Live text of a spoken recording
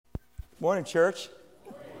Morning, church.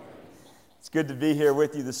 It's good to be here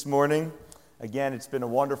with you this morning. Again, it's been a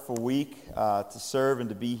wonderful week to serve and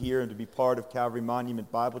to be here and to be part of Calvary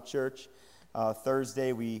Monument Bible Church.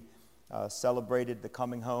 Thursday, we celebrated the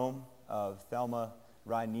coming home of Thelma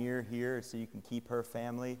Rainier here, so you can keep her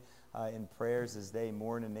family in prayers as they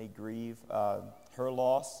mourn and they grieve her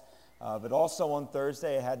loss. But also on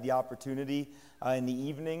Thursday, I had the opportunity in the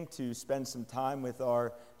evening to spend some time with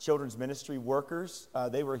our children's ministry workers.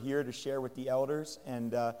 They were here to share with the elders.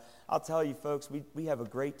 And I'll tell you, folks, we have a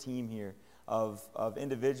great team here of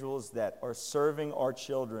individuals that are serving our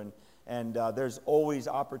children. And there's always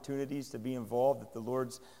opportunities to be involved if the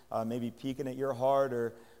Lord's maybe peeking at your heart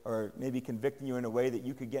or maybe convicting you in a way that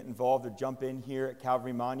you could get involved or jump in here at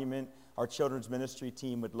Calvary Monument. Our children's ministry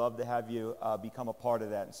team would love to have you become a part of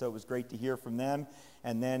that. And so it was great to hear from them,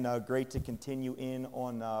 and then great to continue in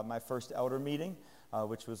on my first elder meeting,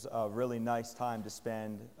 which was a really nice time to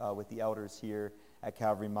spend with the elders here at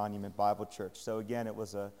Calvary Monument Bible Church. So again, it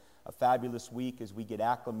was a fabulous week as we get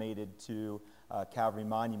acclimated to Calvary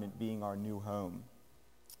Monument being our new home.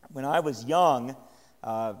 When I was young,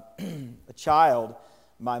 a child,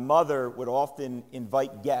 my mother would often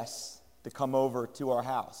invite guests to come over to our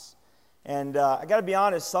house. And I got to be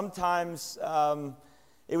honest, sometimes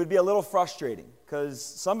it would be a little frustrating because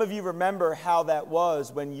some of you remember how that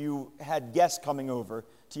was when you had guests coming over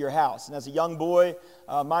to your house. And as a young boy,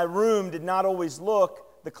 my room did not always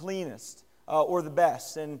look the cleanest or the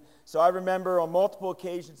best. And so I remember on multiple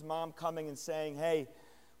occasions, Mom coming and saying, "Hey,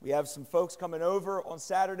 we have some folks coming over on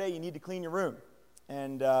Saturday. You need to clean your room."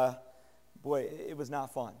 And boy, it was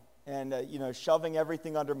not fun. And, shoving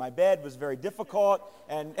everything under my bed was very difficult,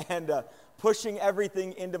 and pushing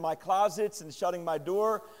everything into my closets and shutting my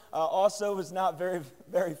door also was not very,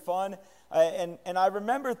 very fun. And I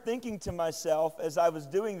remember thinking to myself as I was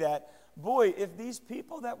doing that, boy, if these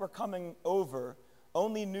people that were coming over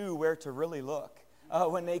only knew where to really look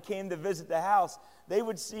when they came to visit the house, they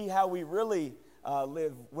would see how we really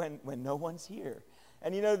live when no one's here.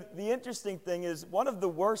 And the interesting thing is, one of the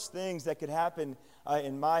worst things that could happen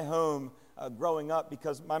in my home growing up,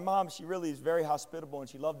 because my mom, she really is very hospitable and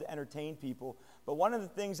she loved to entertain people. But one of the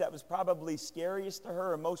things that was probably scariest to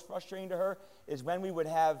her or most frustrating to her is when we would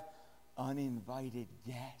have uninvited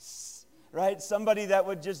guests, right? Somebody that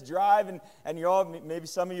would just drive, and you're all, maybe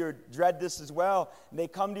some of you dread this as well, and they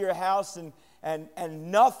come to your house and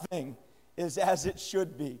nothing is as it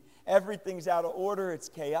should be. Everything's out of order, it's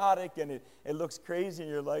chaotic, and it looks crazy,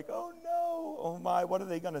 and you're like, oh no, oh my, what are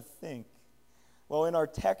they going to think? Well, in our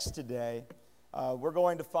text today, we're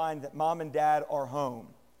going to find that Mom and Dad are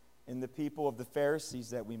home in the people of the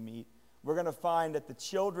Pharisees that we meet. We're going to find that the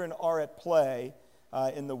children are at play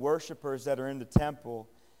in the worshipers that are in the temple,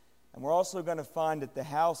 and we're also going to find that the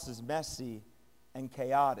house is messy and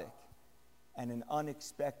chaotic, and an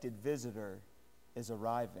unexpected visitor is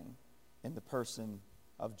arriving in the person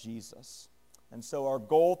of Jesus. And so our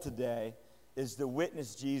goal today is to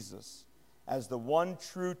witness Jesus as the one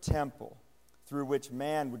true temple through which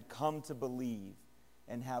man would come to believe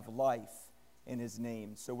and have life in his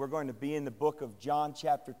name. So we're going to be in the book of John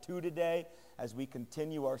chapter 2 today as we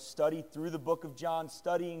continue our study through the book of John,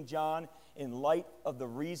 studying John in light of the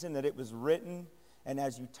reason that it was written. And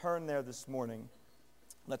as you turn there this morning,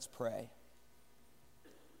 let's pray.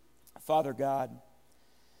 Father God,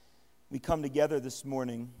 we come together this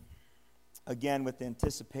morning, again with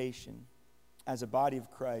anticipation, as a body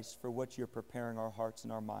of Christ for what you're preparing our hearts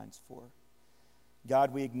and our minds for.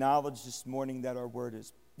 God, we acknowledge this morning that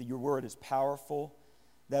your word is powerful,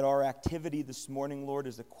 that our activity this morning, Lord,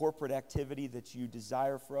 is a corporate activity that you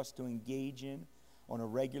desire for us to engage in on a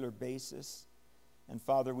regular basis. And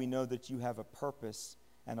Father, we know that you have a purpose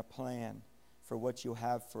and a plan for what you'll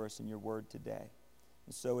have for us in your word today.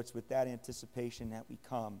 And so it's with that anticipation that we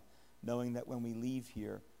come, knowing that when we leave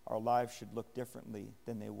here, our lives should look differently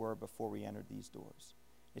than they were before we entered these doors.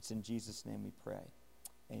 It's in Jesus' name we pray.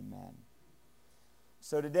 Amen.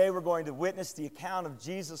 So today we're going to witness the account of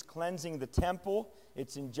Jesus cleansing the temple.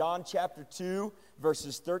 It's in John chapter 2,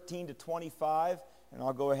 verses 13 to 25. And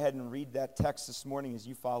I'll go ahead and read that text this morning as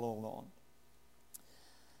you follow along.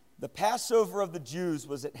 The Passover of the Jews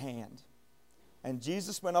was at hand, and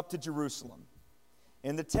Jesus went up to Jerusalem.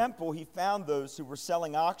 In the temple, he found those who were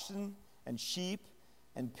selling oxen and sheep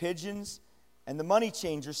and pigeons, and the money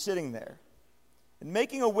changers sitting there. And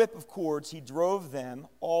making a whip of cords, he drove them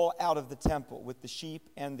all out of the temple with the sheep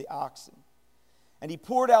and the oxen. And he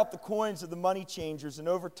poured out the coins of the money changers and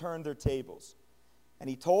overturned their tables. And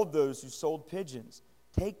he told those who sold pigeons,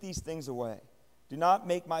 "Take these things away. Do not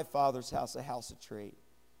make my Father's house a house of trade."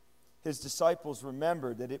 His disciples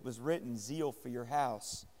remembered that it was written, "Zeal for your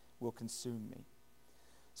house will consume me."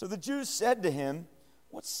 So the Jews said to him,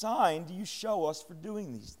 "What sign do you show us for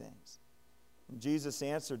doing these things?" And Jesus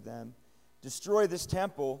answered them, "Destroy this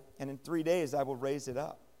temple, and in 3 days I will raise it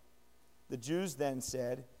up." The Jews then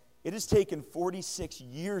said, "It has taken 46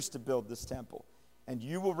 years to build this temple, and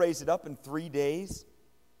you will raise it up in 3 days?"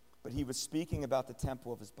 But he was speaking about the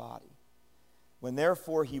temple of his body. When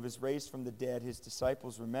therefore he was raised from the dead, his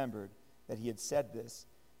disciples remembered that he had said this,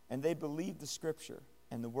 and they believed the scripture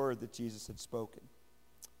and the word that Jesus had spoken.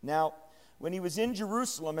 Now, when he was in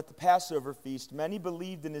Jerusalem at the Passover feast, many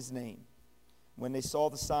believed in his name when they saw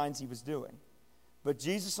the signs he was doing. But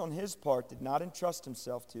Jesus on his part did not entrust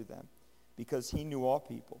himself to them, because he knew all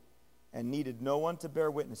people and needed no one to bear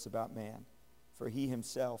witness about man, for he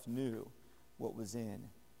himself knew what was in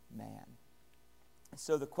man.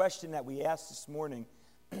 So the question that we ask this morning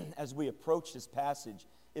as we approach this passage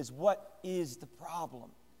is, what is the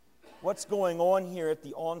problem? What's going on here at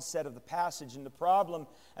the onset of the passage? And the problem,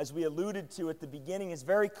 as we alluded to at the beginning, is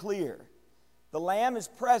very clear. The Lamb is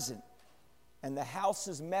present, and the house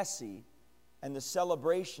is messy, and the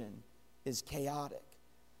celebration is chaotic.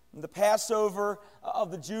 The Passover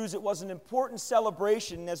of the Jews, it was an important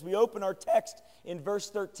celebration. As we open our text in verse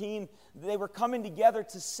 13, they were coming together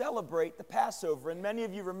to celebrate the Passover. And many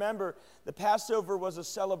of you remember the Passover was a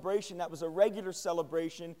celebration that was a regular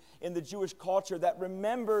celebration in the Jewish culture that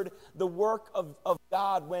remembered the work of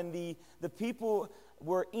God when the people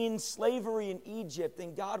were in slavery in Egypt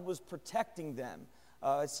and God was protecting them.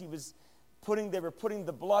 As they were putting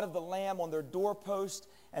the blood of the lamb on their doorpost,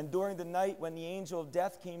 and during the night when the angel of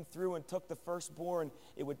death came through and took the firstborn,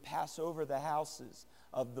 it would pass over the houses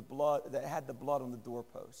of the blood that had the blood on the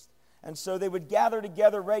doorpost. And so they would gather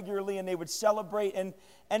together regularly and they would celebrate, and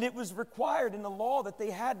it was required in the law that they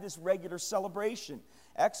had this regular celebration.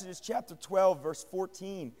 Exodus chapter 12, verse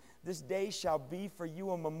 14, "This day shall be for you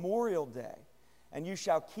a memorial day, and you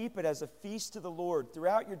shall keep it as a feast to the Lord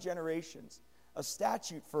throughout your generations, a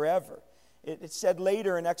statute forever." It said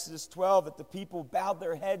later in Exodus 12 that the people bowed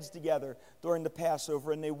their heads together during the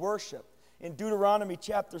Passover and they worshiped. In Deuteronomy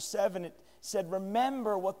chapter 7, it said,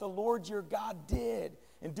 "Remember what the Lord your God did."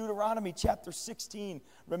 In Deuteronomy chapter 16,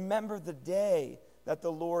 "Remember the day that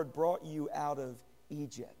the Lord brought you out of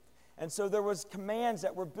Egypt." And so there was commands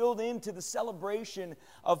that were built into the celebration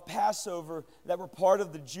of Passover that were part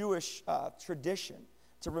of the Jewish tradition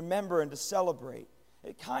to remember and to celebrate.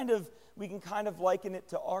 We can kind of liken it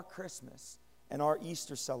to our Christmas and our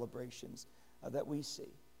Easter celebrations that we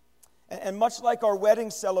see. And much like our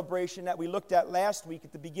wedding celebration that we looked at last week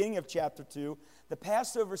at the beginning of chapter 2, the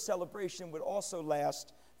Passover celebration would also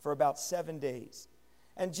last for about 7 days.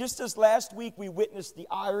 And just as last week we witnessed the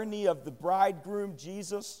irony of the bridegroom,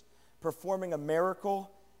 Jesus, performing a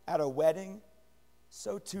miracle at a wedding,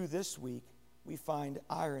 so too this week we find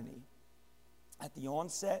irony. At the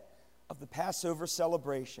onset of the Passover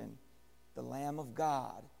celebration, the Lamb of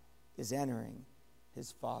God is entering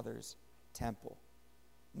his Father's temple.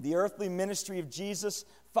 The earthly ministry of Jesus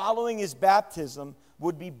following his baptism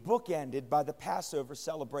would be bookended by the Passover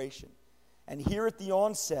celebration. And here at the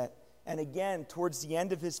onset, and again towards the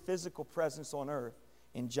end of his physical presence on earth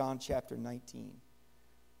in John chapter 19.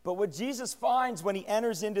 But what Jesus finds when he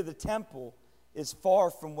enters into the temple is far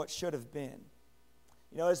from what should have been.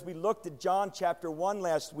 You know, as we looked at John chapter 1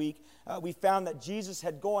 last week, we found that Jesus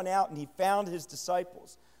had gone out and he found his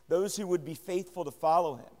disciples, those who would be faithful to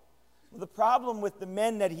follow him. Well, the problem with the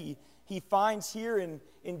men that he finds here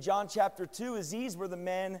in John chapter 2 is these were the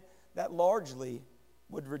men that largely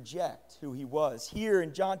would reject who he was. Here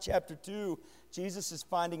in John chapter 2, Jesus is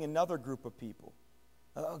finding another group of people,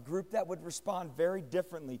 a group that would respond very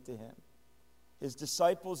differently to him. His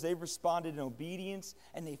disciples, they responded in obedience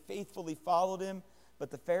and they faithfully followed him. But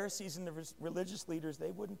the Pharisees and the religious leaders, they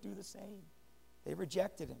wouldn't do the same. They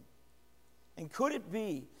rejected him. And could it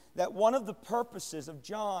be that one of the purposes of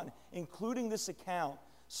John including this account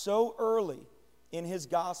so early in his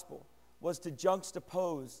gospel was to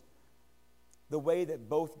juxtapose the way that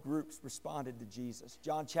both groups responded to Jesus?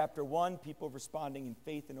 John chapter 1, people responding in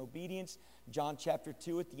faith and obedience. John chapter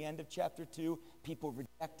 2, at the end of chapter 2, people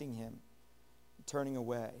rejecting him, turning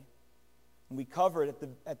away. And we covered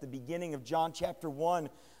at the beginning of John chapter 1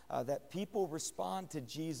 that people respond to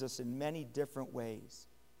Jesus in many different ways.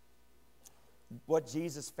 What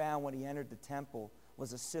Jesus found when he entered the temple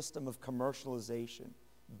was a system of commercialization,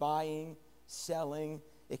 buying, selling,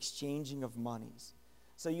 exchanging of monies.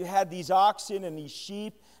 So you had these oxen and these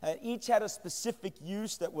sheep, each had a specific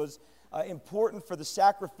use that was important for the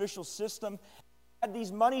sacrificial system. You had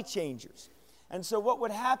these money changers. And so what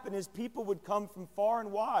would happen is people would come from far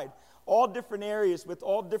and wide, all different areas with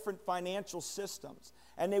all different financial systems.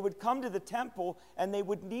 And they would come to the temple and they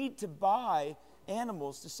would need to buy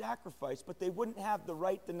animals to sacrifice, but they wouldn't have the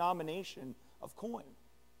right denomination of coin.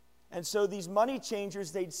 And so these money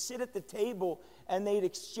changers, they'd sit at the table and they'd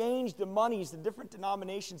exchange the monies, the different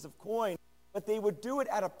denominations of coin, but they would do it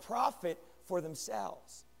at a profit for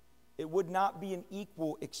themselves. It would not be an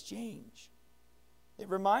equal exchange. It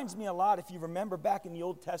reminds me a lot, if you remember back in the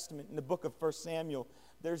Old Testament, in the book of 1 Samuel,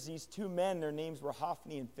 there's these two men, their names were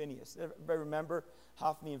Hophni and Phinehas. Everybody remember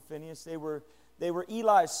Hophni and Phinehas? They were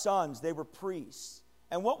Eli's sons, they were priests.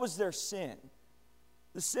 And what was their sin?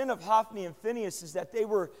 The sin of Hophni and Phinehas is that they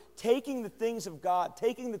were taking the things of God,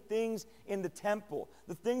 taking the things in the temple,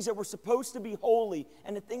 the things that were supposed to be holy,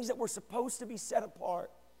 and the things that were supposed to be set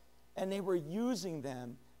apart, and they were using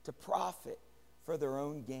them to profit for their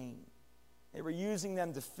own gain. They were using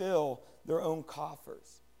them to fill their own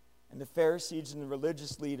coffers. And the Pharisees and the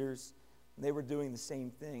religious leaders, they were doing the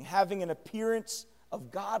same thing, having an appearance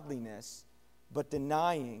of godliness, but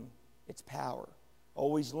denying its power,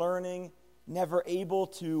 always learning, never able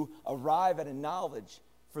to arrive at a knowledge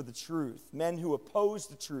for the truth. Men who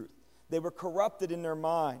opposed the truth. They were corrupted in their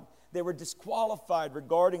mind. They were disqualified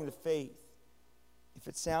regarding the faith. If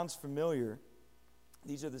it sounds familiar,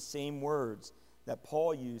 these are the same words that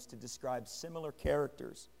Paul used to describe similar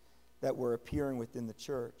characters that were appearing within the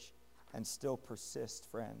church and still persist,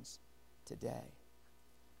 friends, today.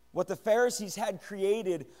 What the Pharisees had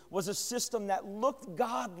created was a system that looked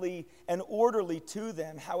godly and orderly to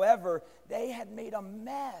them. However, they had made a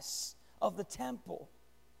mess of the temple,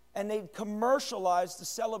 and they'd commercialized the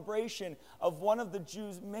celebration of one of the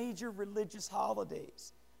Jews' major religious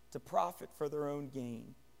holidays to profit for their own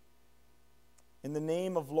gain. In the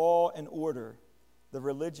name of law and order, the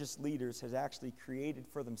religious leaders had actually created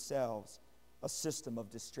for themselves a system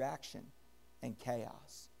of distraction and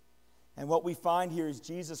chaos. And what we find here is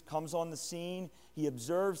Jesus comes on the scene, he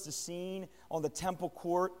observes the scene on the temple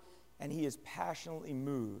court, and he is passionately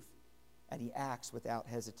moved, and he acts without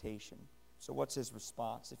hesitation. So what's his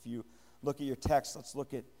response? If you look at your text, let's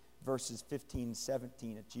look at verses 15 and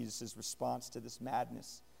 17 at Jesus' response to this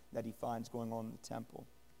madness that he finds going on in the temple.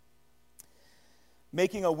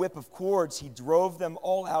 Making a whip of cords, he drove them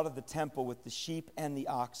all out of the temple with the sheep and the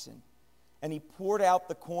oxen. And he poured out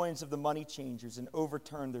the coins of the money changers and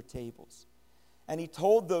overturned their tables. And he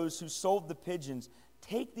told those who sold the pigeons,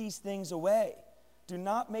 "Take these things away. Do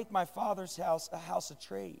not make my Father's house a house of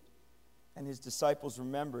trade." And his disciples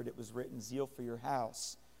remembered it was written, "Zeal for your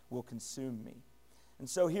house will consume me." And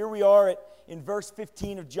so here we are in verse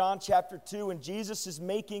 15 of John chapter 2, and Jesus is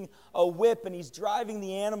making a whip, and he's driving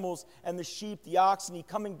the animals and the sheep, the oxen. He's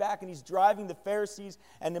coming back, and he's driving the Pharisees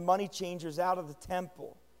and the money changers out of the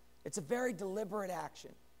temple. It's a very deliberate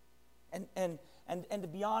action. And to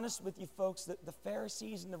be honest with you folks, the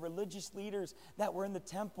Pharisees and the religious leaders that were in the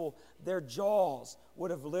temple, their jaws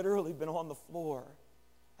would have literally been on the floor.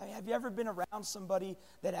 I mean, have you ever been around somebody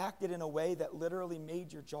that acted in a way that literally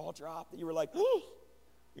made your jaw drop? That you were like, "Ooh,"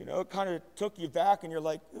 you know, it kind of took you back, and you're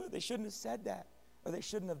like, "Ooh, they shouldn't have said that, or they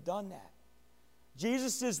shouldn't have done that."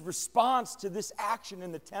 Jesus' response to this action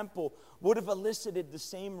in the temple would have elicited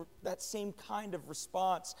that same kind of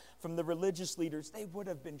response from the religious leaders. They would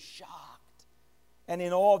have been shocked and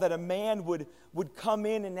in awe that a man would come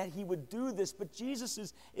in and that he would do this. But Jesus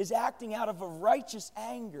is acting out of a righteous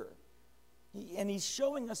anger. And he's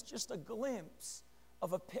showing us just a glimpse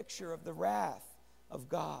of a picture of the wrath of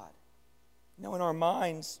God. You know, in our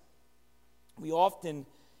minds, we often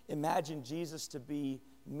imagine Jesus to be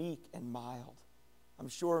meek and mild. I'm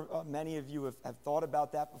sure many of you have thought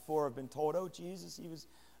about that before, have been told, "Oh, Jesus, he was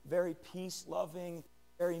very peace-loving,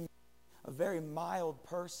 a very mild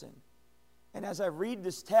person." And as I read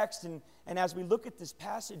this text and as we look at this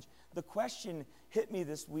passage, the question hit me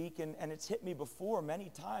this week, and it's hit me before many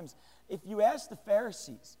times. If you ask the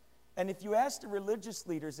Pharisees and if you ask the religious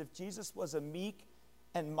leaders if Jesus was a meek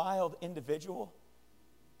and mild individual,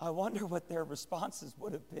 I wonder what their responses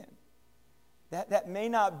would have been. That may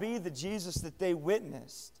not be the Jesus that they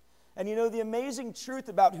witnessed. And you know, the amazing truth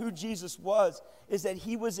about who Jesus was is that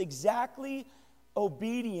he was exactly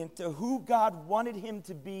obedient to who God wanted him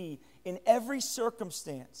to be in every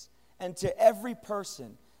circumstance and to every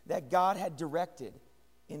person that God had directed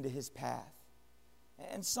into his path.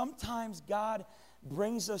 And sometimes God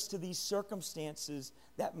brings us to these circumstances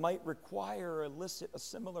that might require or elicit a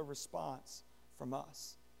similar response from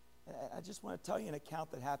us. I just want to tell you an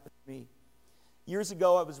account that happened to me. Years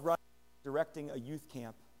ago, I was directing a youth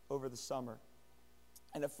camp over the summer.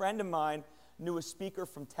 And a friend of mine knew a speaker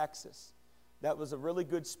from Texas that was a really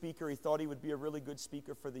good speaker. He thought he would be a really good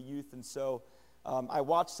speaker for the youth. And so I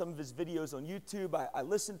watched some of his videos on YouTube. I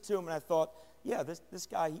listened to him, and I thought, yeah, this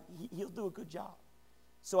guy, he'll do a good job.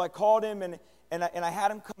 So I called him, and I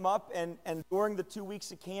had him come up, and during the 2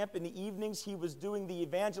 weeks of camp, in the evenings, he was doing the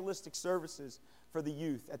evangelistic services for the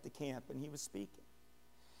youth at the camp, and he was speaking.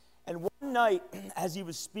 And one night, as he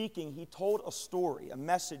was speaking, he told a story, a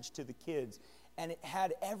message to the kids, and it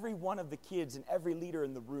had every one of the kids and every leader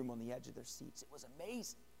in the room on the edge of their seats. It was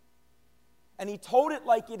amazing. And he told it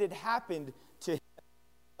like it had happened to him,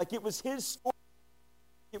 like it was his story.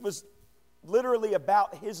 It was literally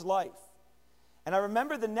about his life. And I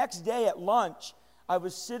remember the next day at lunch, I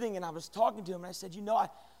was sitting and I was talking to him, and I said,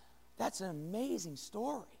 that's an amazing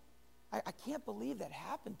story. I can't believe that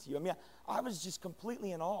happened to you. I mean, I was just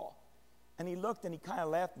completely in awe. And he looked and he kind of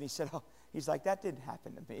laughed and he said, he's like, that didn't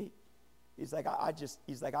happen to me. He's like, I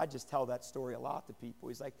just tell that story a lot to people.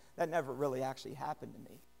 He's like, that never really actually happened to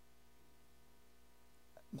me.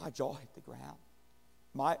 My jaw hit the ground.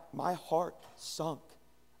 My heart sunk.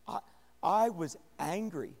 I was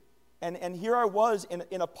angry. And here I was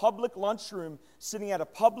in a public lunchroom, sitting at a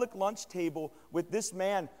public lunch table with this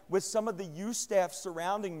man, with some of the youth staff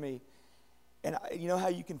surrounding me. And you know how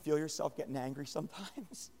you can feel yourself getting angry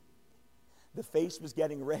sometimes? The face was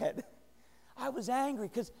getting red. I was angry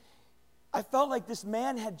because I felt like this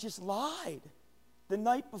man had just lied the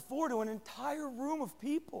night before to an entire room of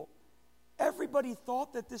people. Everybody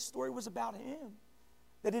thought that this story was about him,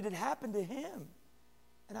 that it had happened to him.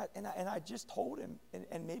 And I just told him,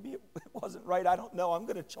 and maybe it wasn't right, I don't know. I'm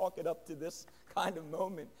going to chalk it up to this kind of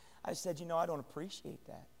moment. I said, I don't appreciate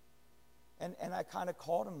that. And I kind of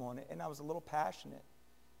called him on it, and I was a little passionate.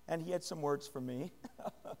 And he had some words for me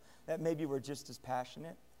that maybe were just as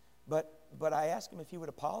passionate. But I asked him if he would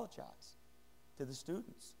apologize to the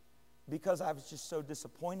students, because I was just so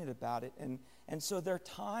disappointed about it. And so there are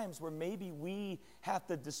times where maybe we have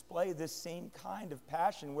to display this same kind of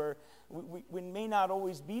passion, where we may not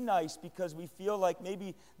always be nice because we feel like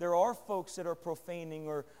maybe there are folks that are profaning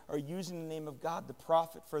or are using the name of God to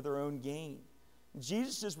profit for their own gain.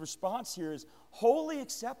 Jesus' response here is wholly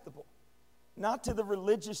acceptable, not to the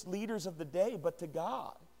religious leaders of the day, but to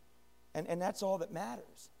God. And that's all that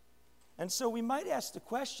matters. And so we might ask the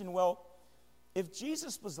question, well, if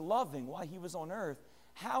Jesus was loving while he was on earth,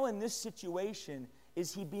 how in this situation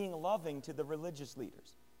is he being loving to the religious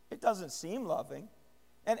leaders? It doesn't seem loving.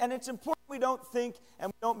 And it's important we don't think and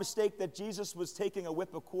we don't mistake that Jesus was taking a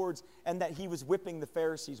whip of cords and that he was whipping the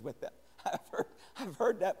Pharisees with them. I've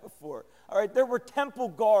heard that before. All right, there were temple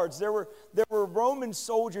guards. There were Roman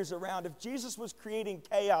soldiers around. If Jesus was creating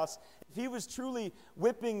chaos, if he was truly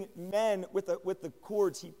whipping men with the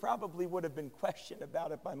cords, he probably would have been questioned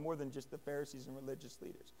about it by more than just the Pharisees and religious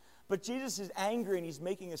leaders. But Jesus is angry and he's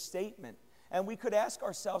making a statement. And we could ask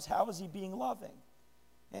ourselves, how is he being loving?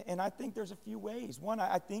 And I think there's a few ways. One,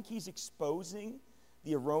 I think he's exposing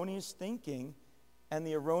the erroneous thinking and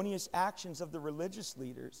the erroneous actions of the religious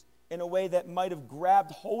leaders in a way that might have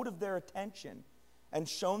grabbed hold of their attention and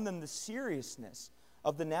shown them the seriousness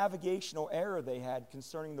of the navigational error they had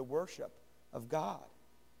concerning the worship of God.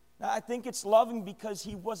 Now, I think it's loving because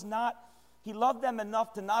he loved them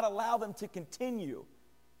enough to not allow them to continue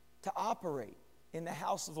to operate in the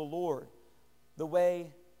house of the Lord the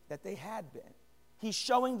way that they had been. He's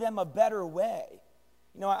showing them a better way.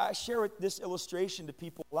 I share this illustration to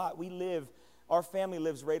people a lot. Our family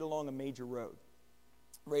lives right along a major road,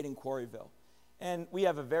 right in Quarryville. And we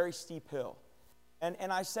have a very steep hill.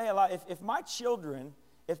 And I say a lot, if my children,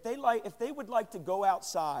 if they would like to go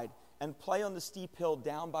outside and play on the steep hill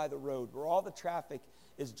down by the road where all the traffic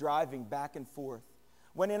is driving back and forth,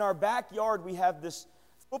 when in our backyard we have this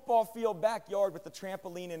football field backyard with the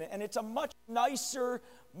trampoline in it, and it's a much nicer,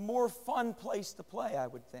 more fun place to play, I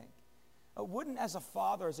would think. As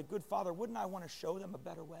a good father, wouldn't I want to show them a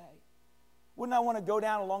better way? Wouldn't I want to go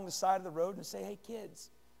down along the side of the road and say, hey, kids,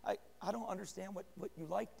 I don't understand what you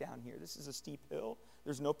like down here. This is a steep hill.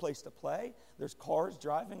 There's no place to play. There's cars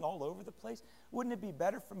driving all over the place. Wouldn't it be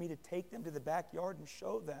better for me to take them to the backyard and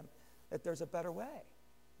show them that there's a better way?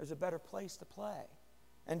 There's a better place to play.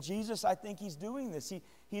 And Jesus, I think he's doing this.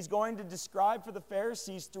 He's going to describe for the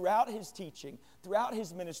Pharisees throughout his teaching, throughout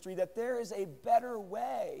his ministry, that there is a better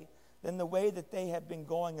way than the way that they have been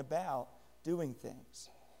going about doing things.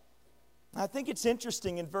 I think it's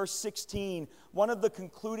interesting in verse 16, one of the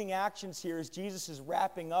concluding actions here is Jesus is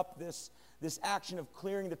wrapping up this action of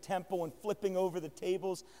clearing the temple and flipping over the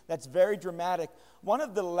tables. That's very dramatic. One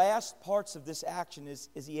of the last parts of this action is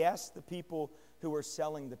he asks the people who are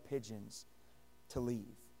selling the pigeons to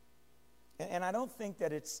leave. And I don't think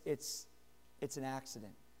that it's an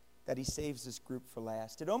accident that he saves this group for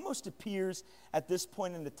last. It almost appears at this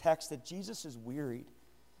point in the text that Jesus is wearied.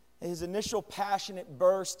 His initial passionate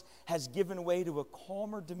burst has given way to a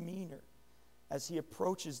calmer demeanor as he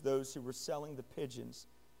approaches those who were selling the pigeons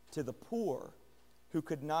to the poor who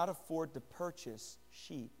could not afford to purchase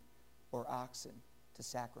sheep or oxen to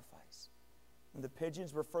sacrifice. And the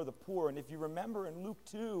pigeons were for the poor. And if you remember in Luke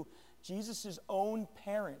 2, Jesus' own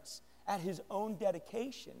parents, at his own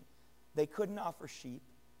dedication, they couldn't offer sheep.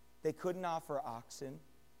 They couldn't offer oxen.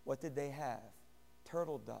 What did they have?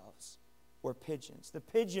 Turtle doves or pigeons. The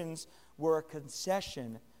pigeons were a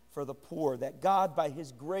concession for the poor that God, by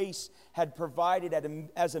his grace, had provided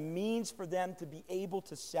as a means for them to be able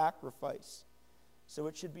to sacrifice. So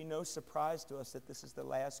it should be no surprise to us that this is the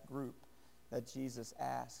last group that Jesus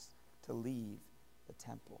asks to leave the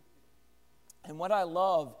temple. And what I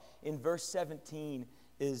love in verse 17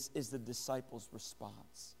 is the disciples'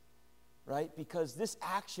 response, right? Because this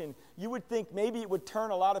action, you would think maybe it would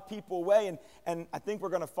turn a lot of people away, and I think we're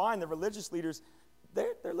going to find the religious leaders,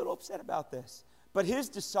 they're a little upset about this. But his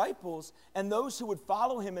disciples and those who would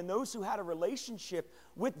follow him and those who had a relationship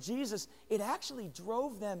with Jesus, it actually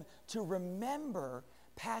drove them to remember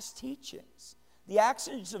past teachings. The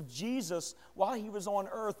actions of Jesus while he was on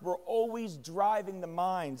earth were always driving the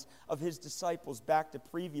minds of his disciples back to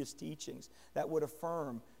previous teachings that would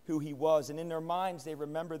affirm who he was. And in their minds, they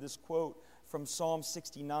remember this quote from Psalm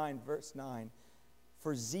 69, verse 9.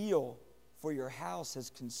 "For zeal for your house has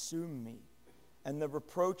consumed me, and the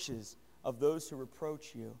reproaches of those who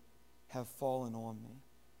reproach you have fallen on me."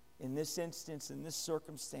 In this instance, in this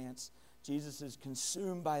circumstance, Jesus is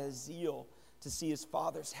consumed by a zeal to see his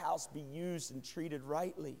Father's house be used and treated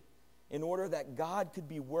rightly in order that God could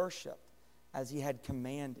be worshiped as he had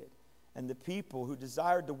commanded. And the people who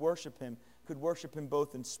desired to worship him could worship him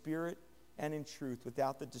both in spirit and in truth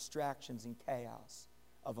without the distractions and chaos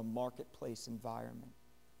of a marketplace environment.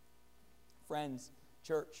 Friends,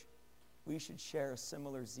 church, we should share a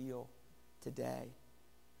similar zeal today.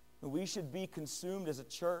 We should be consumed as a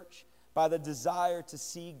church by the desire to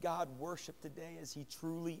see God worshiped today as he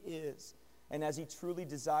truly is and as he truly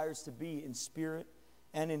desires to be in spirit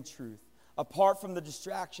and in truth, apart from the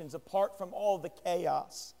distractions, apart from all the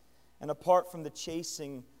chaos, and apart from the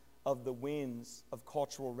chasing of the winds of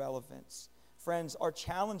cultural relevance. Friends, our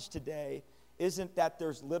challenge today isn't that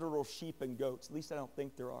there's literal sheep and goats, at least I don't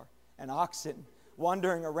think there are, and oxen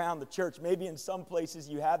wandering around the church. Maybe in some places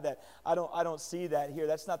you have that. I don't see that here.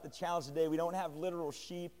 That's not the challenge today. We don't have literal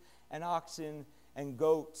sheep and oxen and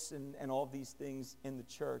goats and all these things in the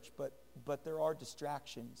church, but there are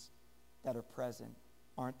distractions that are present,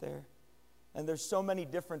 aren't there? And there's so many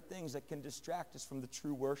different things that can distract us from the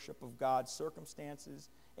true worship of God. Circumstances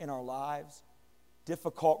in our lives,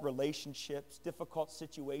 difficult relationships, difficult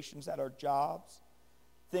situations at our jobs,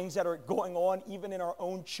 things that are going on even in our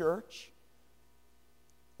own church,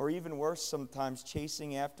 or even worse sometimes,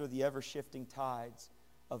 chasing after the ever-shifting tides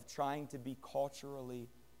of trying to be culturally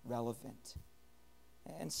relevant.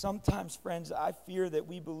 And sometimes, friends, I fear that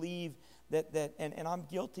we believe that and I'm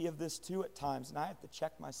guilty of this too at times, and I have to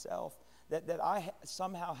check myself, that I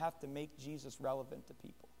somehow have to make Jesus relevant to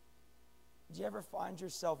people. Did you ever find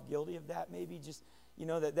yourself guilty of that? Maybe just,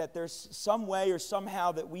 that there's some way or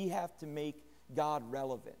somehow that we have to make God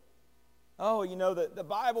relevant. Oh, the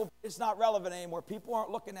Bible is not relevant anymore. People aren't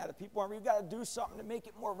looking at it. We've got to do something to make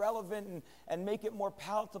it more relevant and make it more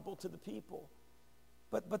palatable to the people.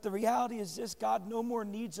 But the reality is this: God no more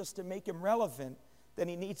needs us to make him relevant than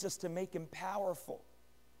he needs us to make him powerful.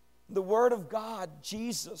 The Word of God,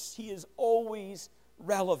 Jesus, he is always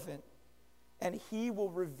relevant. And he will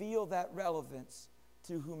reveal that relevance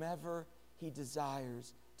to whomever he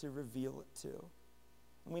desires to reveal it to.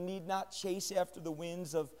 We need not chase after the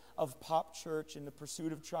winds of pop church in the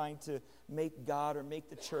pursuit of trying to make God or make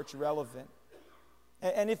the church relevant.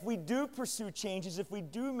 And if we do pursue changes, if we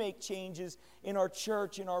do make changes in our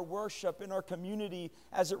church, in our worship, in our community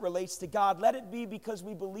as it relates to God, let it be because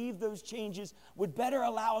we believe those changes would better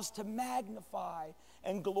allow us to magnify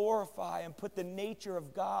and glorify and put the nature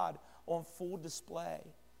of God on full display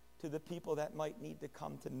to the people that might need to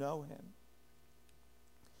come to know him.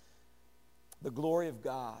 The glory of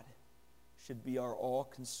God should be our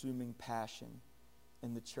all-consuming passion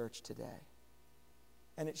in the church today.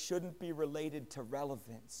 And it shouldn't be related to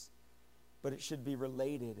relevance, but it should be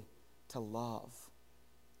related to love.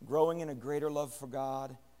 Growing in a greater love for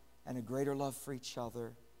God and a greater love for each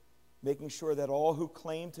other, making sure that all who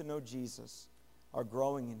claim to know Jesus are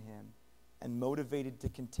growing in him and motivated to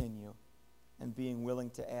continue, and being willing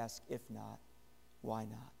to ask, if not, why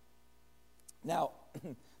not? Now,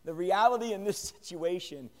 the reality in this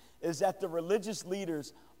situation is that the religious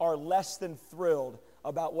leaders are less than thrilled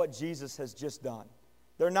about what Jesus has just done.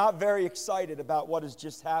 They're not very excited about what has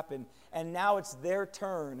just happened, and now it's their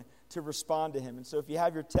turn to respond to him. And so if you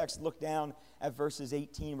have your text, look down at verses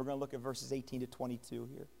 18. We're going to look at verses 18 to 22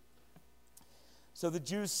 here. So the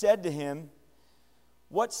Jews said to him,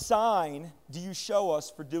 "What sign do you show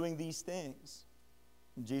us for doing these things?"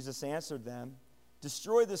 And Jesus answered them,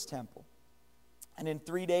 "Destroy this temple, and in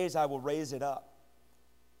 3 days I will raise it up."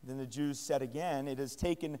 Then the Jews said again, "It has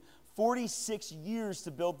taken 46 years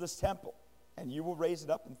to build this temple, and you will raise it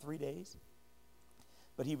up in 3 days?"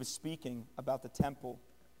 But he was speaking about the temple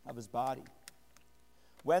of his body.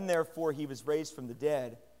 When therefore he was raised from the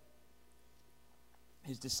dead,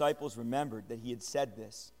 his disciples remembered that he had said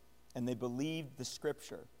this, and they believed the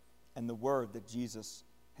scripture and the word that Jesus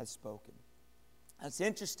had spoken. It's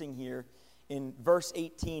interesting here in verse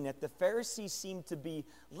 18 that the Pharisees seem to be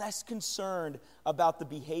less concerned about the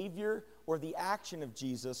behavior or the action of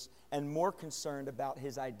Jesus and more concerned about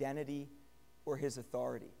his identity or his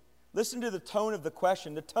authority. Listen to the tone of the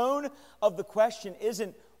question. The tone of the question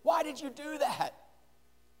isn't, "Why did you do that?"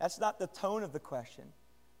 That's not the tone of the question.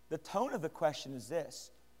 The tone of the question is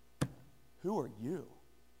this: who are you?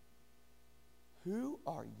 Who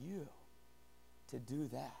are you to do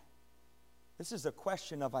that? This is a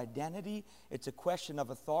question of identity. It's a question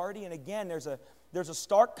of authority. And again, there's a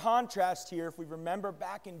stark contrast here. If we remember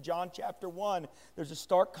back in John chapter 1, there's a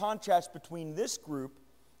stark contrast between this group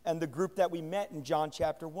and the group that we met in John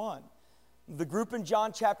chapter 1. The group in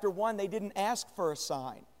John chapter 1, they didn't ask for a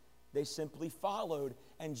sign. They simply followed,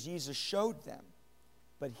 and Jesus showed them.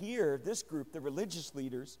 But here, this group, the religious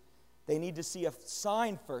leaders, they need to see a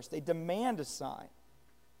sign first. They demand a sign.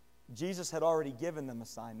 Jesus had already given them a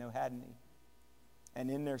sign, no, hadn't he? And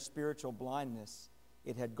in their spiritual blindness,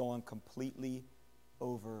 it had gone completely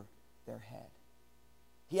over their head.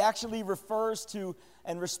 He actually refers to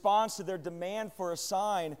and responds to their demand for a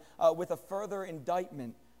sign with a further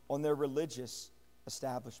indictment on their religious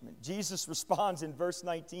establishment. Jesus responds in verse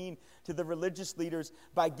 19 to the religious leaders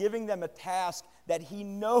by giving them a task that he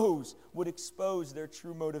knows would expose their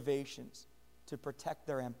true motivations to protect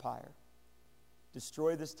their empire.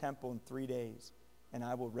 "Destroy this temple in 3 days, and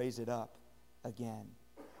I will raise it up again."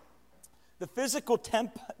 The physical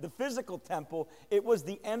temple, it was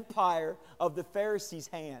the empire of the Pharisees'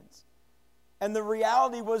 hands. And the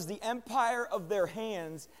reality was the empire of their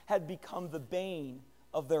hands had become the bane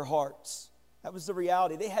of their hearts. That was the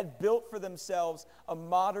reality. They had built for themselves a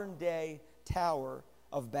modern-day Tower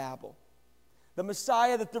of Babel. The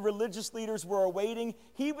Messiah that the religious leaders were awaiting,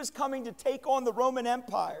 he was coming to take on the Roman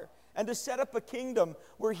Empire and to set up a kingdom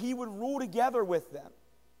where he would rule together with them.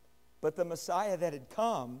 But the Messiah that had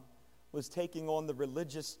come was taking on the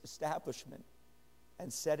religious establishment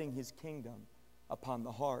and setting his kingdom upon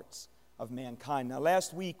the hearts of mankind. Now,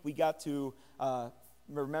 last week we got to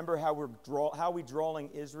remember how we drawing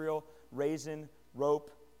Israel, raisin,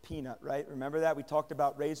 rope, peanut, right? Remember that? We talked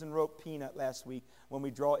about raisin, rope, peanut last week when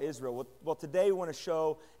we draw Israel. Well, today we want to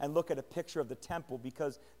show and look at a picture of the temple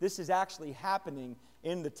because this is actually happening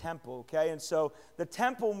in the temple, okay? And so the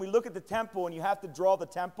temple, when we look at the temple and you have to draw the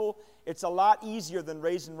temple, it's a lot easier than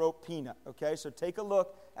raisin, rope, peanut, okay? So take a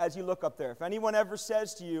look as you look up there. If anyone ever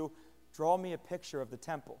says to you, "Draw me a picture of the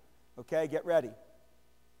temple," okay, get ready.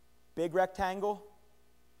 Big rectangle,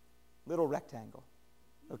 little rectangle,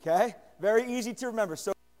 okay? Very easy to remember.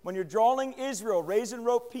 So when you're drawing Israel, raisin,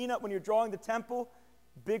 rope, peanut. When you're drawing the temple,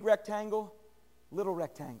 big rectangle, little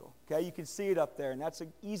rectangle. Okay, you can see it up there, and that's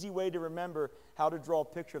an easy way to remember how to draw a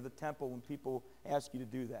picture of the temple when people ask you to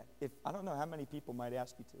do that. I don't know how many people might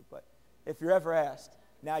ask you to, but if you're ever asked,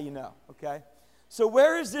 now you know, okay? So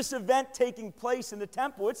where is this event taking place in the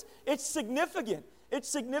temple? It's significant. It's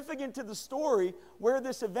significant to the story where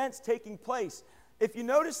this event's taking place. If you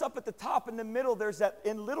notice up at the top in the middle, there's that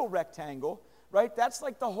in little rectangle, right? That's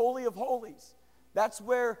like the Holy of Holies. That's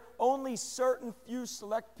where only certain few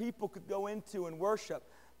select people could go into and worship.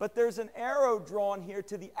 But there's an arrow drawn here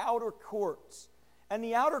to the outer courts. And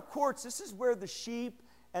the outer courts, this is where the sheep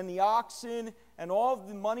and the oxen and all of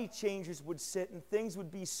the money changers would sit and things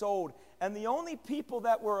would be sold. And the only people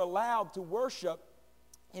that were allowed to worship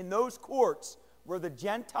in those courts were the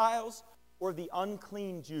Gentiles or the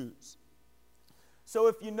unclean Jews. So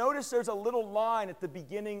if you notice, there's a little line at the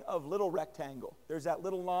beginning of little rectangle. There's that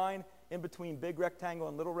little line in between big rectangle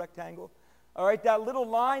and little rectangle. All right, that little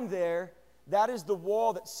line there, that is the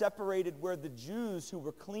wall that separated where the Jews who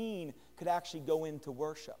were clean could actually go in to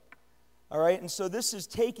worship. All right, and so this is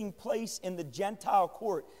taking place in the Gentile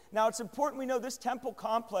court. Now, it's important we know this temple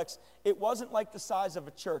complex, it wasn't like the size of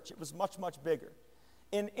a church. It was much, much bigger.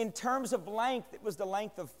 In terms of length, it was the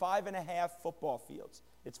length of 5.5 football fields.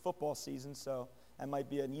 It's football season, so That might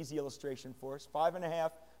be an easy illustration for us.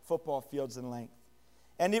 5.5 football fields in length.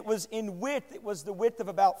 And it was in width, it was the width of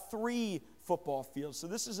about 3 football fields. So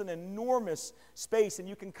this is an enormous space, and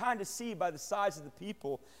you can kind of see by the size of the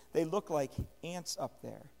people, they look like ants up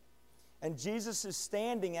there. And Jesus is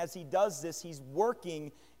standing as he does this, he's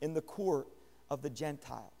working in the court of the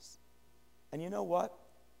Gentiles. And you know what?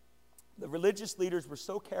 The religious leaders were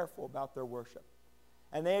so careful about their worship.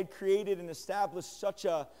 And they had created and established such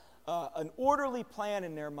an orderly plan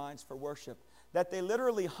in their minds for worship that they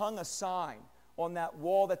literally hung a sign on that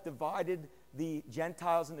wall that divided the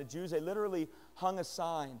Gentiles and the Jews. They literally hung a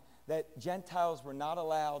sign that Gentiles were not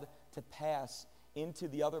allowed to pass into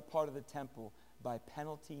the other part of the temple by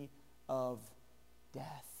penalty of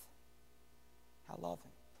death. How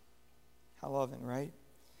loving. How loving, right?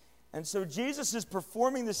 And so Jesus is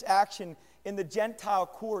performing this action in the Gentile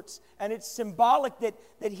courts, and it's symbolic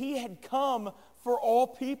that he had come for all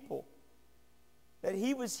people. That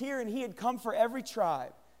he was here and he had come for every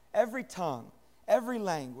tribe, every tongue, every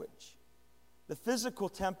language. The physical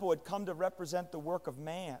temple had come to represent the work of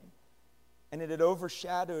man, and it had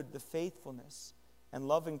overshadowed the faithfulness and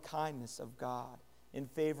loving kindness of God in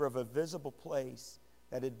favor of a visible place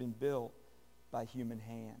that had been built by human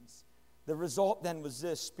hands. The result then was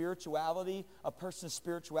this: spirituality, a person's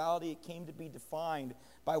spirituality, it came to be defined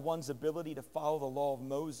by one's ability to follow the law of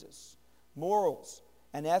Moses. Morals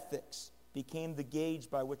and ethics became the gauge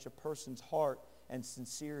by which a person's heart and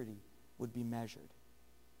sincerity would be measured.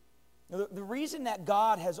 Now, the reason that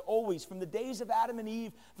God has always, from the days of Adam and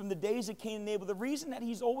Eve, from the days of Cain and Abel, the reason that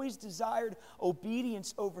he's always desired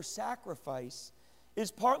obedience over sacrifice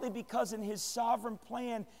is partly because in his sovereign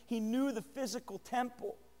plan, he knew the physical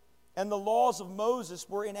temple and the laws of Moses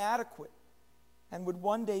were inadequate and would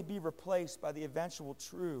one day be replaced by the eventual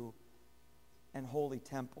true and holy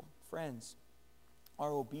temple. Friends,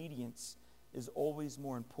 our obedience is always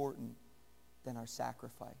more important than our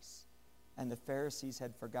sacrifice. And the Pharisees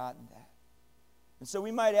had forgotten that. And so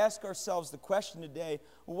we might ask ourselves the question today,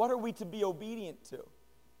 well, what are we to be obedient to?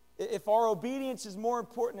 If our obedience is more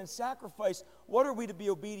important than sacrifice, what are we to be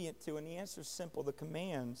obedient to? And the answer is simple: the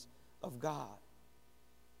commands of God.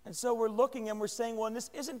 And so we're looking and we're saying, well,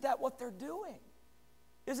 isn't that what they're doing?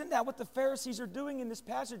 Isn't that what the Pharisees are doing in this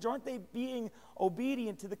passage? Aren't they being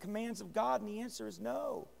obedient to the commands of God? And the answer is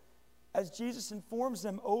no. As Jesus informs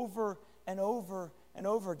them over and over and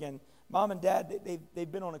over again. Mom and Dad,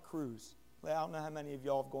 they've been on a cruise. I don't know how many of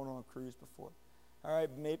y'all have gone on a cruise before. All right,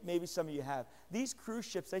 maybe some of you have. These cruise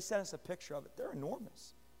ships, they sent us a picture of it. They're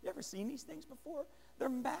enormous. You ever seen these things before? They're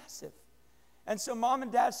massive. And so Mom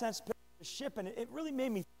and Dad sent us a picture of the ship, and it really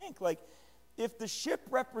made me think, like, if the ship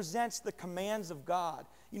represents the commands of God,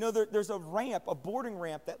 you know, there's a ramp, a boarding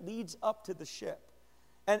ramp that leads up to the ship.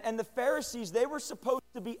 And the Pharisees, they were supposed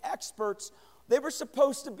to be experts. They were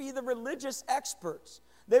supposed to be the religious experts.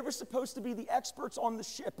 They were supposed to be the experts on the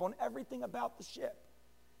ship, on everything about the ship.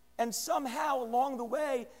 And somehow along the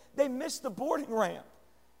way, they missed the boarding ramp.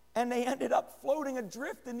 And they ended up floating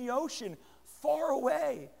adrift in the ocean, far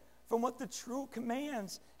away from what the true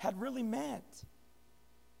commands had really meant.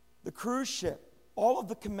 The cruise ship, all of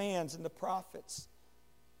the commands and the prophets,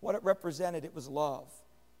 what it represented, it was love.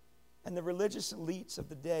 And the religious elites of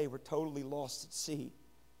the day were totally lost at sea.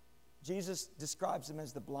 Jesus describes them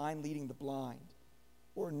as the blind leading the blind,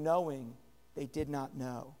 or knowing they did not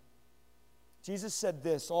know. Jesus said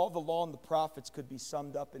this: all the law and the prophets could be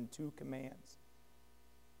summed up in 2 commands.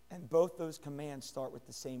 And both those commands start with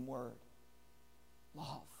the same word: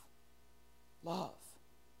 love. Love.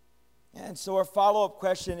 And so our follow-up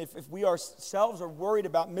question, if we ourselves are worried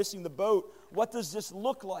about missing the boat, what does this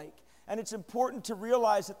look like? And it's important to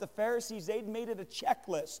realize that the Pharisees, they'd made it a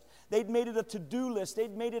checklist. They'd made it a to-do list.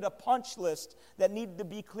 They'd made it a punch list that needed to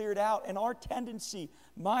be cleared out. And our tendency,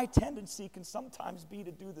 my tendency, can sometimes be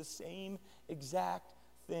to do the same exact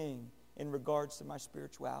thing in regards to my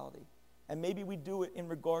spirituality. And maybe we do it in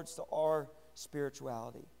regards to our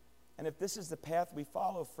spirituality. And if this is the path we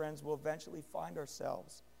follow, friends, we'll eventually find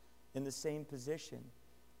ourselves in the same position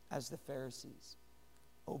as the Pharisees.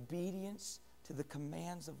 Obedience to the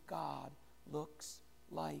commands of God looks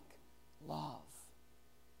like love.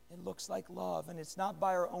 It looks like love. And it's not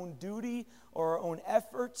by our own duty or our own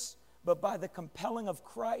efforts, but by the compelling of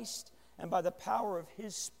Christ and by the power of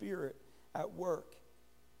His Spirit at work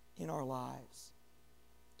in our lives.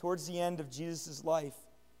 Towards the end of Jesus' life,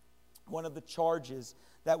 one of the charges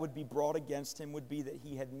that would be brought against him would be that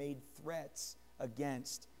he had made threats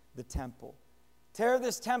against the temple. Tear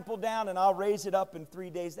this temple down and I'll raise it up in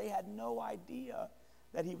 3 days. They had no idea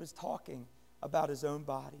that he was talking about his own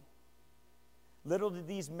body. Little did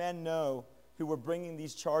these men know who were bringing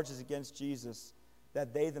these charges against Jesus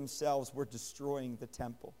that they themselves were destroying the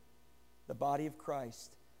temple. The body of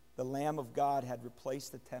Christ, the Lamb of God, had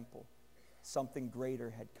replaced the temple. Something greater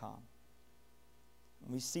had come.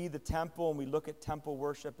 When we see the temple and we look at temple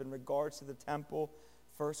worship in regards to the temple,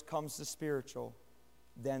 first comes the spiritual,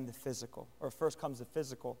 then the physical. Or first comes the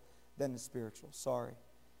physical, then the spiritual. Sorry.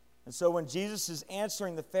 And so when Jesus is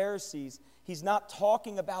answering the Pharisees, he's not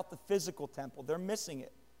talking about the physical temple. They're missing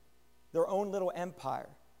it. Their own little empire.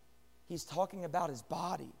 He's talking about his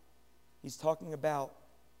body. He's talking about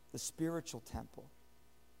the spiritual temple.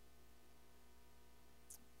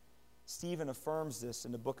 Stephen affirms this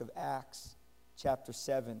in the book of Acts, chapter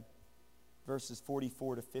 7, verses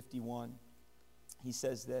 44 to 51. He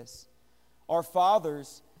says this: "Our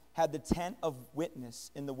fathers had the tent of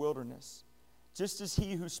witness in the wilderness, just as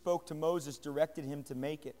he who spoke to Moses directed him to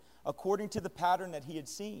make it, according to the pattern that he had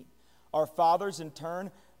seen. Our fathers, in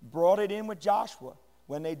turn, brought it in with Joshua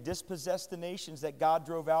when they dispossessed the nations that God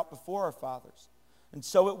drove out before our fathers. And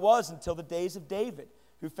so it was until the days of David,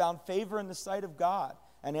 who found favor in the sight of God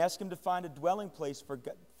and asked him to find a dwelling place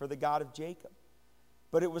for the God of Jacob.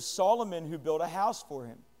 But it was Solomon who built a house for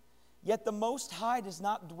him. Yet the Most High does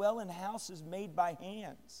not dwell in houses made by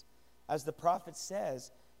hands. As the prophet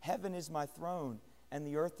says, 'Heaven is my throne, and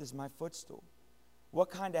the earth is my footstool.' What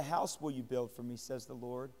kind of house will you build for me, says the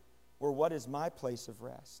Lord, or what is my place of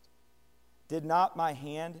rest? Did not my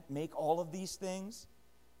hand make all of these things?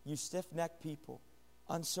 You stiff-necked people,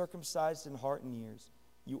 uncircumcised in heart and ears,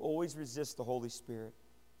 you always resist the Holy Spirit.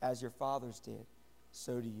 As your fathers did,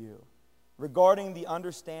 so do you." Regarding the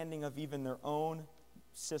understanding of even their own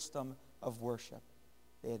system of worship,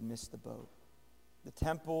 they had missed the boat. The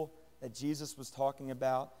temple that Jesus was talking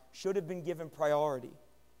about should have been given priority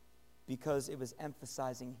because it was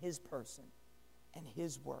emphasizing his person and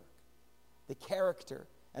his work, the character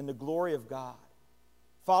and the glory of God.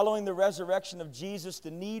 Following the resurrection of Jesus, the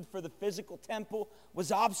need for the physical temple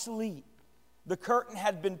was obsolete. The curtain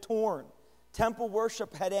had been torn. Temple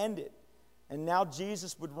worship had ended. And now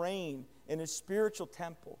Jesus would reign in his spiritual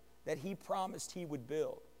temple that he promised he would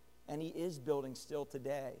build. And he is building still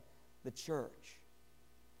today, the church.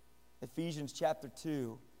 Ephesians chapter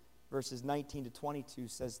 2, verses 19 to 22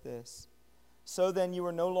 says this: "So then you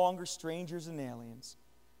are no longer strangers and aliens,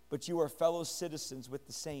 but you are fellow citizens with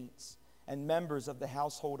the saints and members of the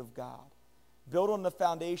household of God, built on the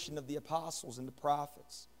foundation of the apostles and the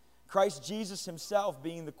prophets, Christ Jesus himself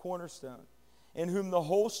being the cornerstone, in whom the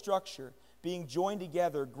whole structure, being joined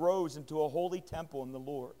together, grows into a holy temple in the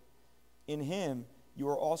Lord. In him you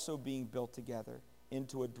are also being built together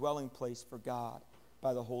into a dwelling place for God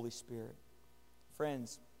by the Holy Spirit."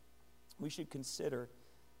 Friends, we should consider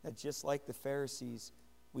that just like the Pharisees,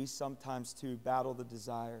 we sometimes too battle the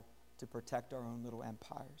desire to protect our own little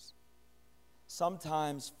empires.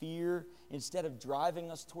 Sometimes fear, instead of driving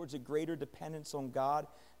us towards a greater dependence on God,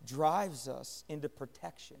 drives us into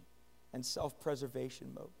protection and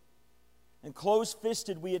self-preservation mode. And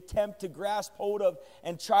close-fisted, we attempt to grasp hold of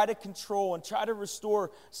and try to control and try to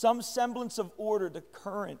restore some semblance of order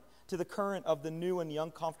to the current of the new and the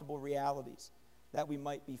uncomfortable realities that we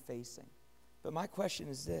might be facing. But my question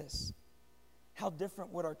is this: how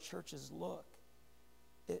different would our churches look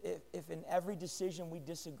if in every decision we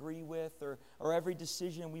disagree with, or every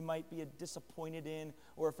decision we might be disappointed in,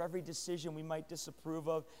 or if every decision we might disapprove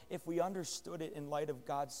of, if we understood it in light of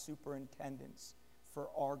God's superintendence for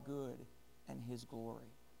our good and his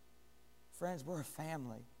glory? Friends, we're a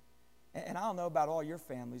family. And I don't know about all your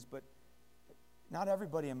families, but not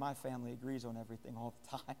everybody in my family agrees on everything all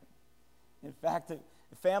the time. In fact,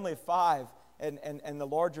 the family of 5 and the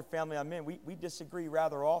larger family I'm in, we disagree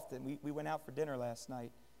rather often. We went out for dinner last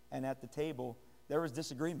night, and at the table, there was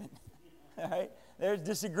disagreement. All right? There's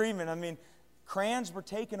disagreement. I mean, crayons were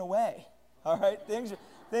taken away. All right?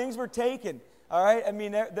 Things were taken. All right? I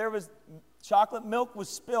mean, there was chocolate milk was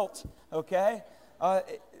spilt. Okay?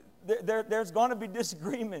 There's going to be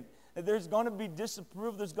disagreement. There's going to be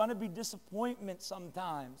disapproval. There's going to be disappointment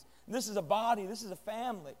sometimes. And this is a body. This is a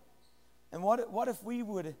family. And what if we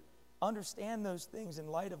would understand those things in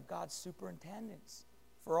light of God's superintendence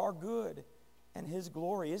for our good and his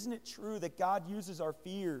glory? Isn't it true that God uses our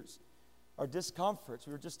fears, our discomforts?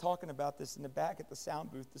 We were just talking about this in the back at the sound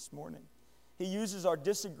booth this morning. He uses our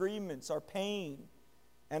disagreements, our pain,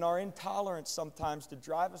 and our intolerance sometimes to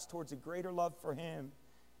drive us towards a greater love for him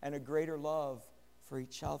and a greater love for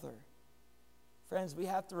each other. Friends, we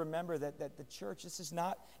have to remember that the church, it's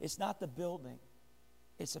not the building.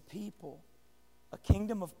 It's a people, a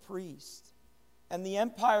kingdom of priests. And the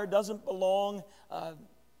empire doesn't belong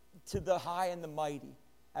to the high and the mighty,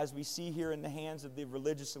 as we see here in the hands of the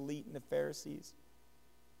religious elite and the Pharisees.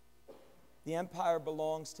 The empire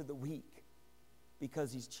belongs to the weak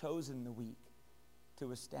because he's chosen the weak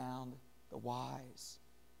to astound the wise.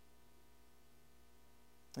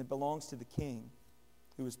 It belongs to the king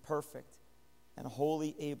who is perfect and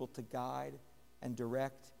wholly able to guide and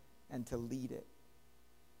direct and to lead it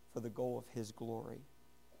for the goal of his glory.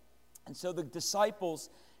 And so the disciples,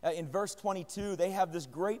 in verse 22, they have this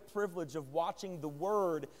great privilege of watching the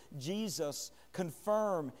Word, Jesus,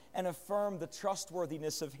 confirm and affirm the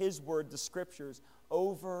trustworthiness of his word, the Scriptures,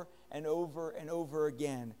 over and over and over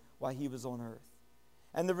again while he was on earth.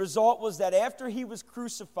 And the result was that after he was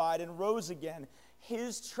crucified and rose again,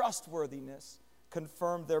 his trustworthiness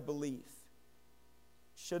confirmed their belief.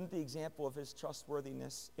 Shouldn't the example of his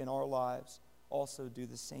trustworthiness in our lives also do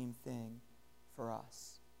the same thing for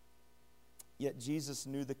us? Yet Jesus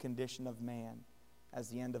knew the condition of man, as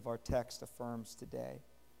the end of our text affirms today.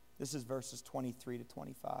 This is verses 23 to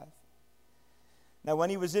 25. Now,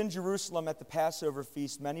 when he was in Jerusalem at the Passover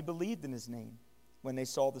feast, many believed in his name when they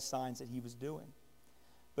saw the signs that he was doing.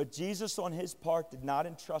 But Jesus, on his part, did not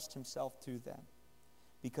entrust himself to them,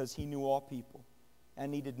 because he knew all people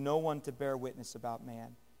and needed no one to bear witness about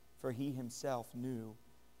man, for he himself knew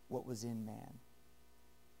what was in man.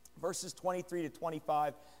 Verses 23 to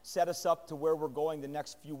 25 set us up to where we're going the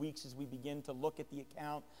next few weeks as we begin to look at the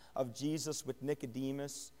account of Jesus with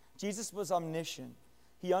Nicodemus. Jesus was omniscient.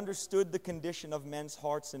 He understood the condition of men's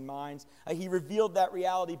hearts and minds. He revealed that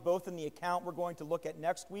reality both in the account we're going to look at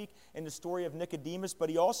next week in the story of Nicodemus, but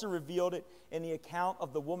he also revealed it in the account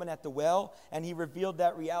of the woman at the well, and he revealed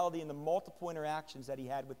that reality in the multiple interactions that he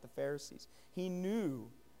had with the Pharisees. He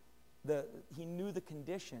knew the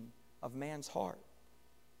condition of man's heart.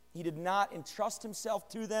 He did not entrust himself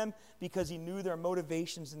to them because he knew their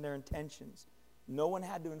motivations and their intentions. No one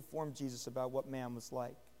had to inform Jesus about what man was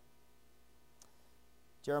like.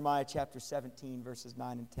 Jeremiah chapter 17, verses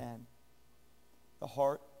 9 and 10. The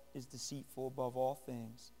heart is deceitful above all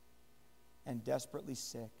things and desperately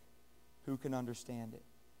sick. Who can understand it?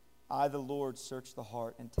 I, the Lord, search the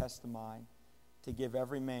heart and test the mind to give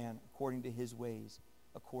every man according to his ways,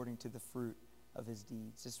 according to the fruit of his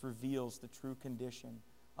deeds. This reveals the true condition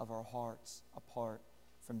of our hearts apart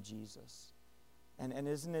from Jesus. And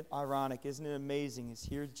isn't it ironic, isn't it amazing, is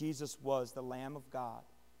here Jesus was the Lamb of God.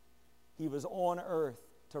 He was on earth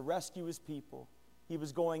to rescue his people. He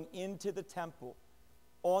was going into the temple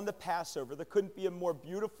on the Passover. There couldn't be a more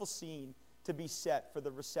beautiful scene to be set for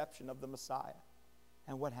the reception of the Messiah.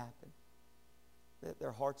 And what happened?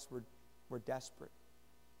 Their hearts were desperate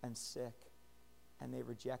and sick, and they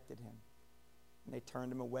rejected him. And they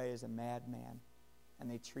turned him away as a madman, and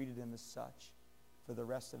they treated him as such for the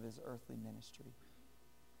rest of his earthly ministry.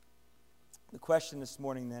 The question this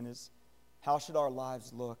morning then is, how should our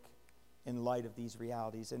lives look in light of these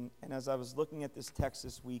realities? And as I was looking at this text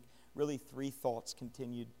this week, really three thoughts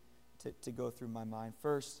continued to go through my mind.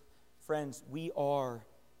 First, friends, we are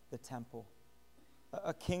the temple,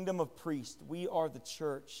 a kingdom of priests. We are the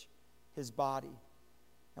church, his body.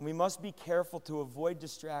 And we must be careful to avoid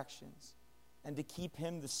distractions and to keep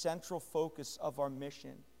him the central focus of our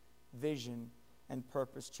mission, vision, and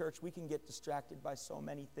purpose. Church, we can get distracted by so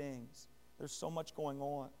many things. There's so much going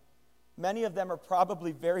on. Many of them are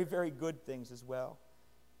probably very, very good things as well.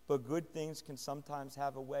 But good things can sometimes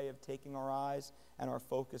have a way of taking our eyes and our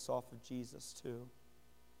focus off of Jesus too.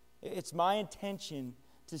 It's my intention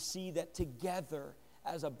to see that together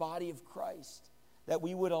as a body of Christ, that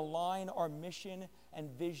we would align our mission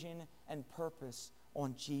and vision and purpose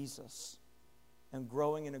on Jesus and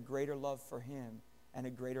growing in a greater love for him and a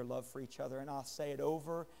greater love for each other. And I'll say it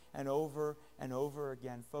over and over and over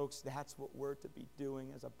again. Folks, that's what we're to be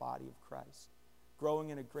doing as a body of Christ. Growing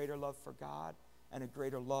in a greater love for God and a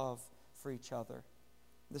greater love for each other.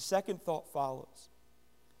 The second thought follows.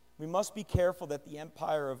 We must be careful that the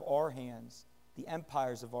empires of our hands,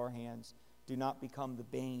 do not become the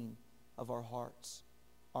bane of our hearts.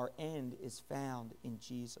 Our end is found in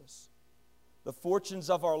Jesus. The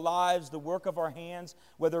fortunes of our lives, the work of our hands,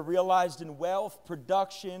 whether realized in wealth,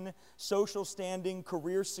 production, social standing,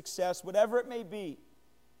 career success, whatever it may be,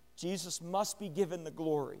 Jesus must be given the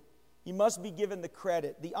glory. He must be given the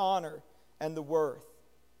credit, the honor, and the worth,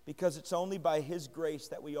 because it's only by his grace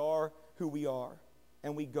that we are who we are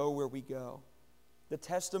and we go where we go. The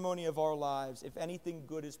testimony of our lives, if anything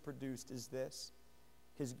good is produced, is this: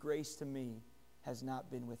 his grace to me has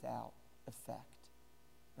not been without effect,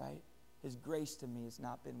 right? His grace to me has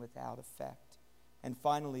not been without effect. And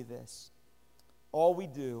finally this: all we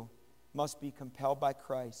do must be compelled by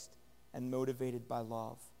Christ and motivated by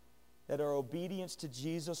love. That our obedience to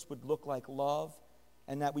Jesus would look like love,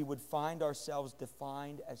 and that we would find ourselves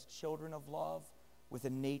defined as children of love, with a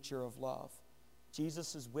nature of love.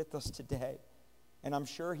 Jesus is with us today, and I'm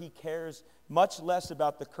sure he cares much less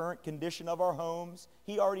about the current condition of our homes.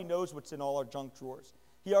 He already knows what's in all our junk drawers.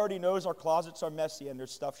 He already knows our closets are messy and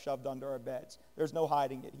there's stuff shoved under our beds. There's no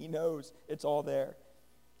hiding it. He knows it's all there.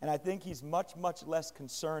 And I think he's much, much less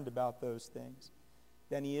concerned about those things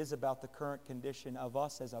than he is about the current condition of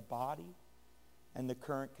us as a body and the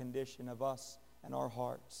current condition of us and our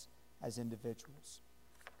hearts as individuals.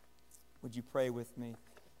 Would you pray with me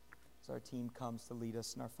as our team comes to lead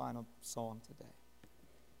us in our final song today?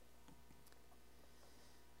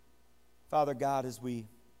 Father God, as we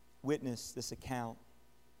witness this account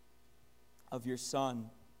of your Son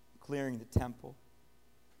clearing the temple,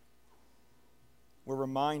 we're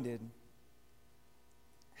reminded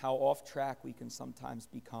how off track we can sometimes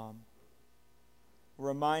become. We're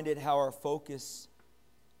reminded how our focus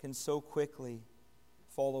can so quickly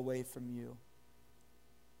fall away from you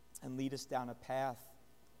and lead us down a path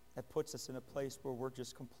that puts us in a place where we're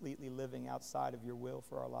just completely living outside of your will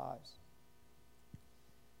for our lives.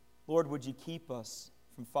 Lord, would you keep us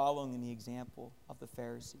from following in the example of the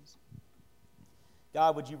Pharisees?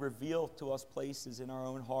 God, would you reveal to us places in our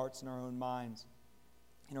own hearts, in our own minds,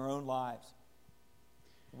 in our own lives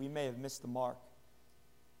we may have missed the mark.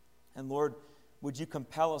 And Lord, would you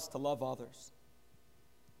compel us to love others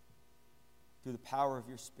through the power of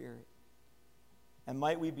your Spirit? And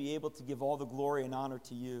might we be able to give all the glory and honor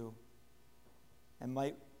to you. And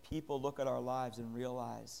might people look at our lives and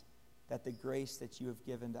realize that the grace that you have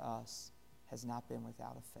given to us has not been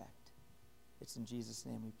without effect. It's in Jesus'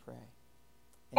 name we pray.